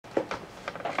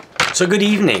So good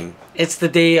evening. It's the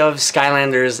day of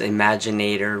Skylanders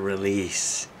Imaginator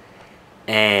release.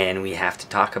 And we have to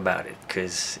talk about it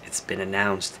because it's been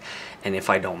announced. And if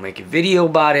I don't make a video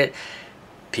about it,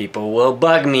 people will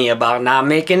bug me about not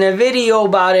making a video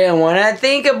about it. And when I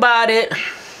think about it,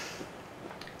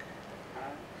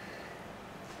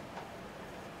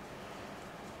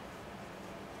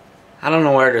 I don't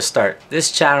know where to start.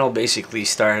 This channel basically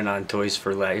started on Toys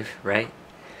for Life, right?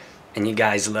 And you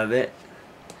guys love it.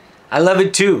 I love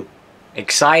it too.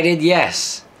 Excited,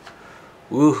 yes.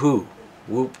 Woohoo.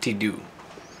 Whoop-de-doo.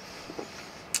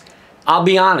 I'll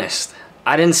be honest.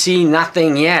 I didn't see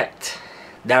nothing yet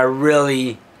that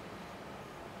really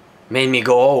made me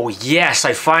go, oh yes,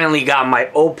 I finally got my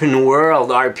open world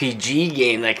RPG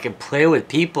game that I can play with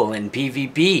people in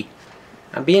PvP.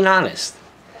 I'm being honest.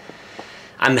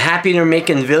 I'm happy they're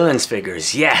making villains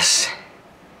figures, yes.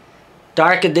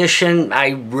 Dark Edition,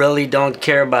 I really don't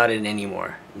care about it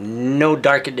anymore. No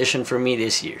Dark Edition for me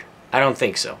this year. I don't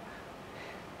think so.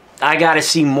 I gotta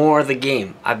see more of the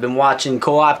game. I've been watching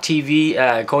Co-op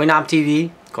TV,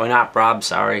 Coin-Op Rob,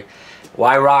 sorry.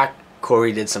 Y-Rock,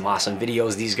 Corey did some awesome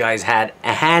videos. These guys had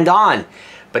a hand on,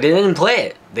 but they didn't play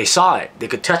it. They saw it. They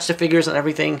could touch the figures and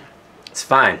everything. It's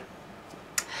fine.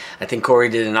 I think Corey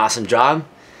did an awesome job.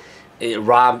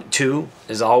 Rob too,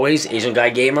 as always, Asian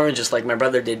Guy Gamer, just like my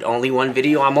brother did only one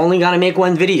video. I'm only gonna make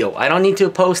one video. I don't need to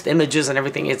post images and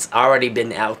everything. It's already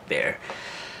been out there.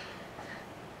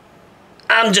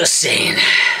 I'm just saying.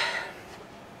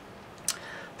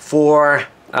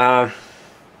 I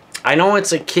know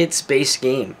it's a kids-based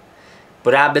game,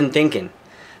 but I've been thinking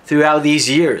throughout these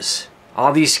years,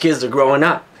 all these kids are growing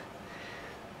up.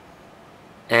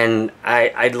 And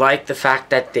I'd like the fact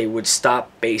that they would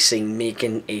stop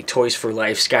making a Toys for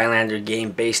Life Skylander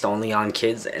game based only on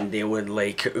kids, and they would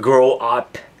like grow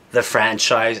up the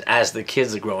franchise as the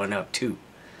kids are growing up too.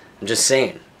 I'm just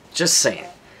saying. Just saying.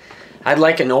 I'd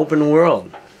like an open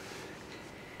world.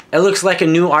 It looks like a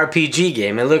new RPG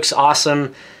game. It looks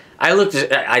awesome. I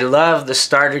love the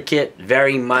starter kit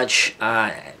very much.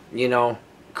 You know,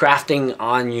 crafting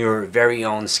on your very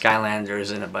own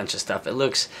Skylanders and a bunch of stuff.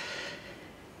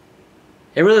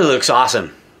 It really looks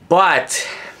awesome, but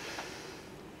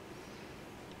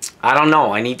I don't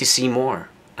know. I need to see more.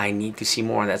 I need to see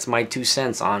more. That's my 2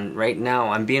 cents on right now.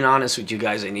 I'm being honest with you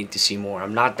guys. I need to see more.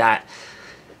 I'm not that,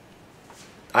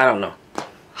 I don't know,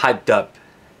 hyped up.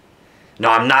 No,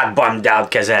 I'm not bummed out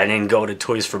because I didn't go to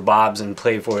Toys for Bob's and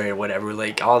play for it or whatever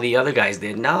like all the other guys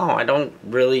did. No, I don't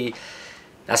really.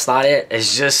 That's not it.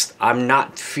 It's just I'm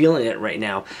not feeling it right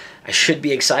now. I should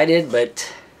be excited,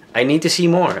 but I need to see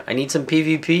more. I need some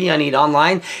PvP. I need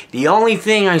online. The only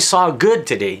thing I saw good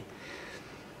today,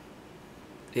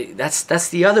 that's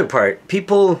the other part.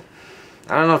 People,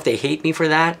 I don't know if they hate me for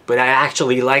that, but I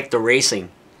actually like the racing.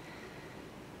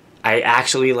 I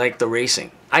actually like the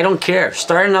racing. I don't care.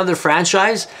 Start another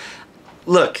franchise.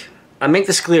 Look, I make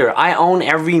this clear. I own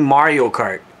every Mario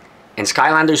Kart. And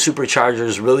Skylanders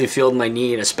Superchargers really filled my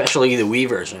need, especially the Wii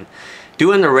version.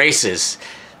 Doing the races.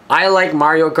 I like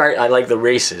Mario Kart, I like the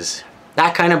races.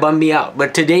 That kind of bummed me out.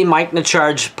 But today Mike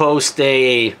Nacharge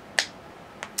posted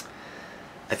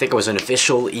I think it was an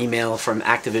official email from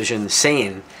Activision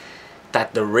saying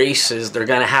that the races, they're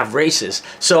gonna have races.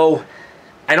 So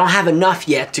I don't have enough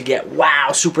yet to get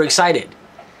wow, super excited.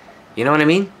 You know what I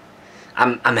mean?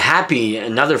 I'm happy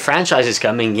another franchise is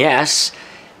coming, yes,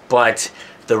 but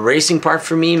the racing part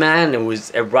for me, man,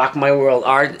 it rocked my world.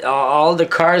 All the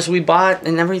cars we bought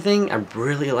and everything, I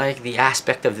really like the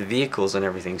aspect of the vehicles and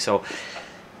everything. So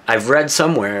I've read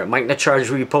somewhere, Mike Nacharge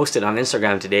reposted on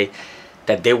Instagram today,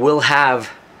 that they will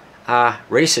have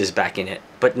races back in it,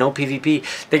 but no PvP.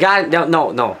 They got,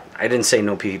 no, I didn't say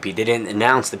no PvP. They didn't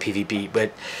announce the PvP,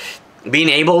 but being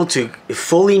able to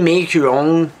fully make your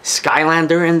own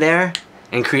Skylander in there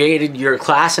and created your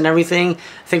class and everything.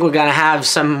 I think we're gonna have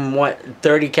somewhat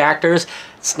 30 characters.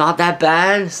 It's not that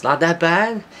bad. It's not that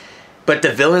bad. But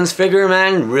the villains figure,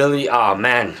 man, really, oh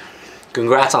man,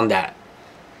 congrats on that.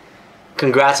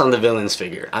 Congrats on the villains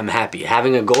figure. I'm happy.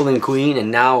 Having a Golden Queen,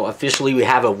 and now officially we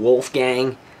have a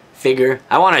Wolfgang figure.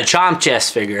 I want a Chomp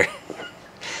Chest figure.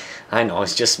 I know,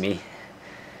 it's just me.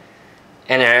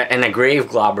 And a Grave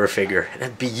Globber figure.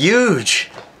 That'd be huge.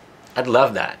 I'd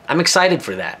love that. I'm excited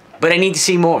for that. But I need to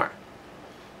see more.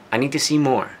 I need to see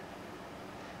more.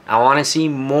 I want to see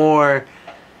more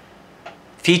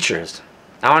features.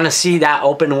 I want to see that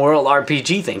open world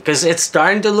RPG thing. Because it's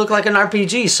starting to look like an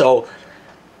RPG. So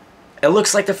it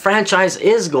looks like the franchise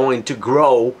is going to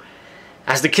grow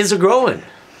as the kids are growing.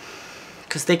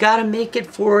 Because they got to make it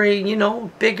for a, you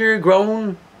know, bigger,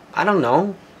 grown, I don't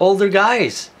know, older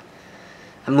guys.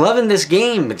 I'm loving this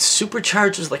game. It's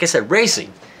superchargers, like I said,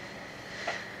 racing.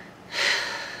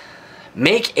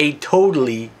 Make a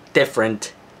totally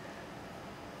different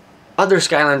other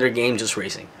Skylander game, just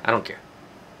racing. I don't care.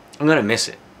 I'm gonna miss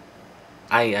it.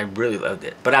 I really loved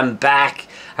it. But I'm back.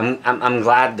 I'm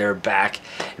glad they're back.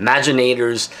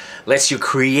 Imaginators lets you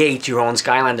create your own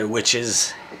Skylander, which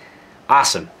is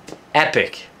awesome.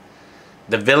 Epic.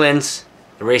 The villains,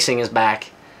 the racing is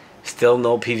back. Still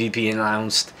no PvP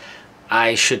announced.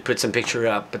 I should put some picture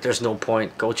up, but there's no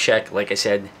point. Go check, like I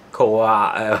said,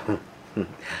 Rob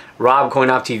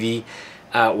Coinoff TV,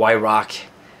 Y-Rock,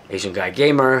 Asian Guy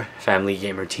Gamer, Family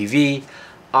Gamer TV,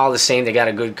 all the same. They got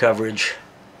a good coverage.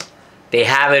 They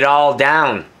have it all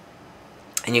down.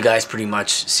 And you guys pretty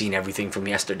much seen everything from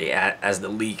yesterday as the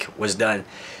leak was done.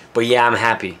 But yeah, I'm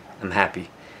happy. I'm happy.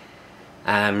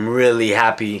 I'm really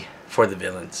happy for the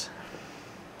villains.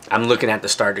 I'm looking at the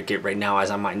starter kit right now as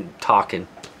I'm talking.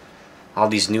 All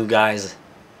these new guys.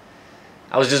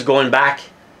 I was just going back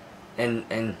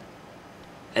and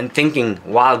thinking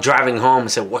while driving home. I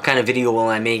said, what kind of video will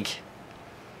I make?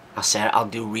 I said, I'll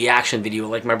do reaction video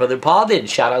like my brother Paul did.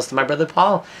 Shout outs to my brother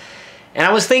Paul. And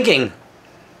I was thinking,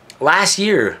 last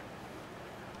year,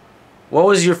 what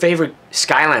was your favorite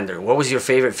Skylander? What was your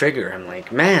favorite figure? I'm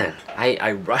like, man,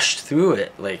 I rushed through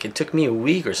it. Like, it took me a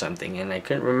week or something, and I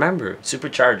couldn't remember.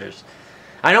 Superchargers.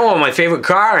 I know what my favorite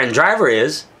car and driver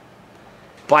is.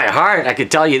 By heart, I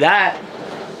could tell you that.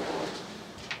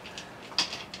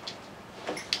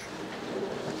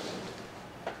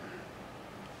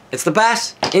 It's the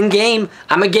best. In-game,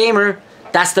 I'm a gamer.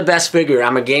 That's the best figure.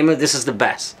 I'm a gamer. This is the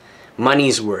best.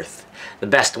 Money's worth. The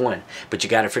best one. But you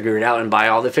got to figure it out and buy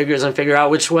all the figures and figure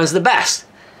out which one's the best.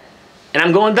 And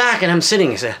I'm going back and I'm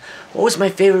sitting. I said, what was my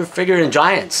favorite figure in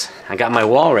Giants? I got my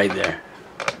wall right there.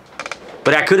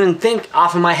 But I couldn't think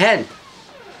off of my head.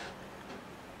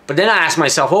 But then I asked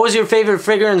myself, what was your favorite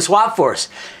figure in Swap Force?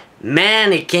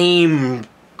 Man, it came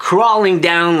crawling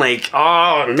down like,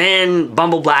 oh man,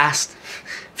 Bumble Blast.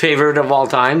 Favorite of all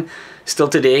time. Still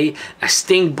today. A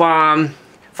Stink Bomb.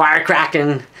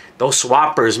 Firecracking. Those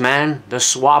swappers, man. The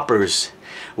swappers.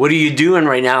 What are you doing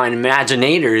right now in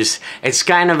Imaginators? It's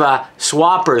kind of a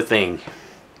swapper thing.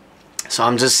 So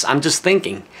I'm just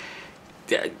thinking,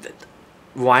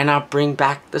 why not bring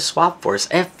back the Swap Force?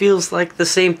 It feels like the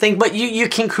same thing, but you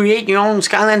can create your own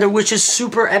Skylander, which is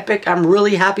super epic. I'm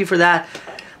really happy for that.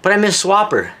 But I miss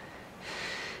Swapper.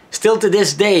 Still to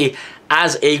this day,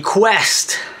 as a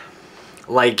quest,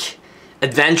 like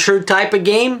adventure type of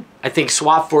game, I think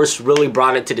Swap Force really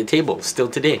brought it to the table, still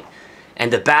today.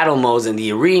 And the battle modes and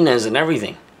the arenas and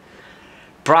everything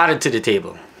brought it to the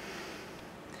table.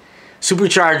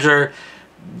 Supercharger,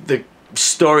 the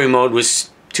story mode was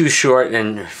too short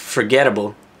and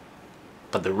forgettable.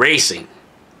 But the racing.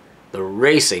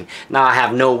 Now I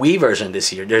have no Wii version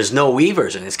this year. There's no Wii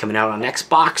version. It's coming out on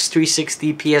Xbox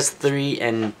 360, PS3,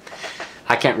 and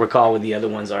I can't recall what the other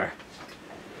ones are.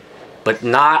 But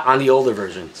not on the older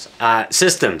versions.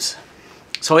 Systems.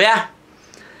 So yeah,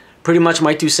 pretty much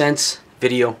my 2 cents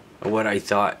video of what I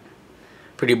thought.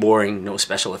 Pretty boring, no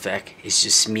special effect. It's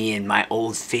just me and my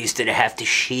old face that I have to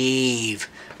shave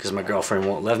because my girlfriend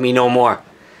won't love me no more.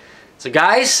 So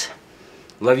guys,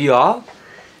 love you all.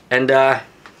 And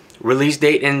release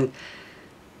date in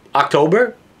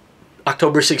October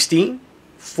 16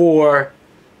 for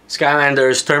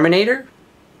Skylanders Terminator,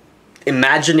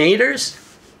 Imaginators.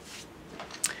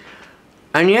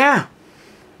 And yeah,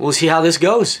 we'll see how this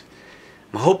goes.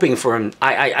 I'm hoping for him.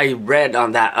 I read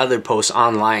on that other post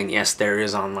online. Yes, there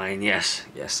is online. Yes,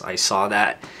 I saw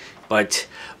that. But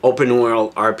open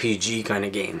world RPG kind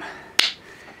of game.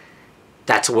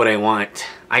 That's what I want.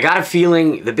 I got a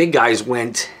feeling the big guys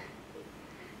went,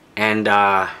 and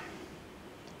I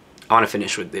want to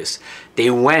finish with this. They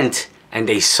went and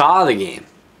they saw the game.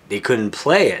 They couldn't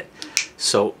play it.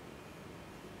 So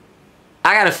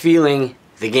I got a feeling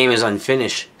the game is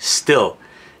unfinished still.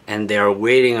 And they're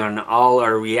waiting on all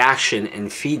our reaction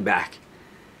and feedback.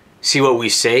 See what we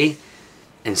say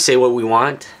and say what we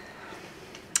want.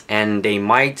 And they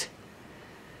might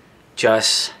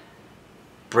just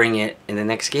bring it in the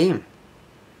next game.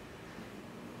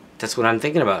 That's what I'm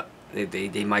thinking about.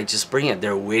 They might just bring it.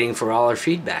 They're waiting for all our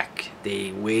feedback.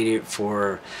 They're waiting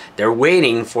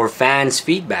for fans'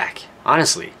 feedback,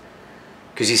 honestly.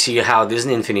 Because you see how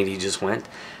Disney Infinity just went.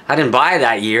 I didn't buy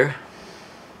that year.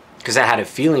 Because I had a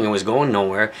feeling it was going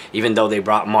nowhere. Even though they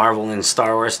brought Marvel and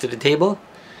Star Wars to the table.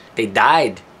 They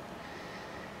died.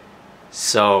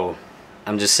 So,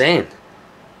 I'm just saying.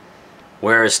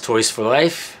 Where is Toys for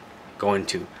Life going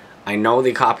to? I know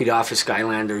they copied off of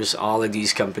Skylanders, all of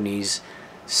these companies.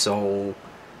 So,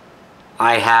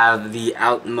 I have the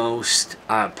utmost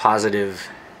positive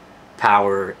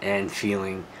power and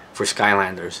feeling for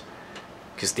Skylanders,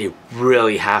 because they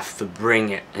really have to bring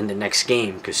it in the next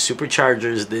game, because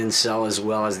Superchargers didn't sell as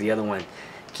well as the other one.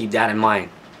 Keep that in mind.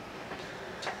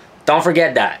 Don't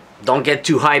forget that. Don't get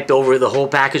too hyped over the whole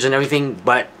package and everything,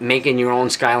 but making your own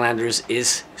Skylanders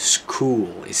is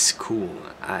cool. It's cool.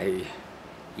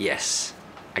 Yes.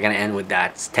 I'm gonna end with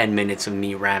that. It's 10 minutes of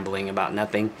me rambling about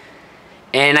nothing.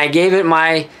 And I gave it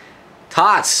my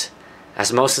thoughts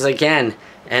as most as I can.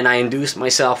 And I induced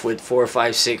myself with 4,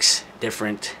 5, 6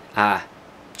 different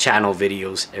channel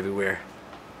videos everywhere.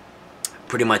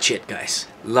 Pretty much it, guys.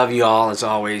 Love you all as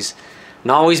always.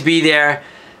 And always be there.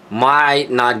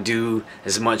 Might not do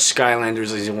as much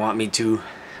Skylanders as you want me to.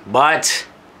 But,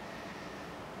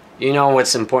 you know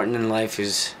what's important in life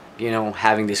is, you know,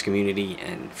 having this community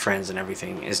and friends and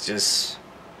everything. It's just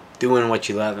doing what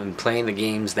you love and playing the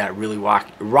games that really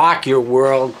rock your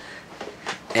world.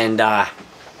 And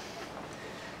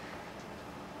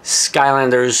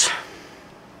Skylanders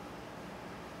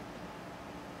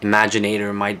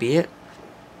Imaginator might be it.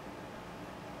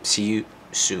 See you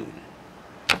soon.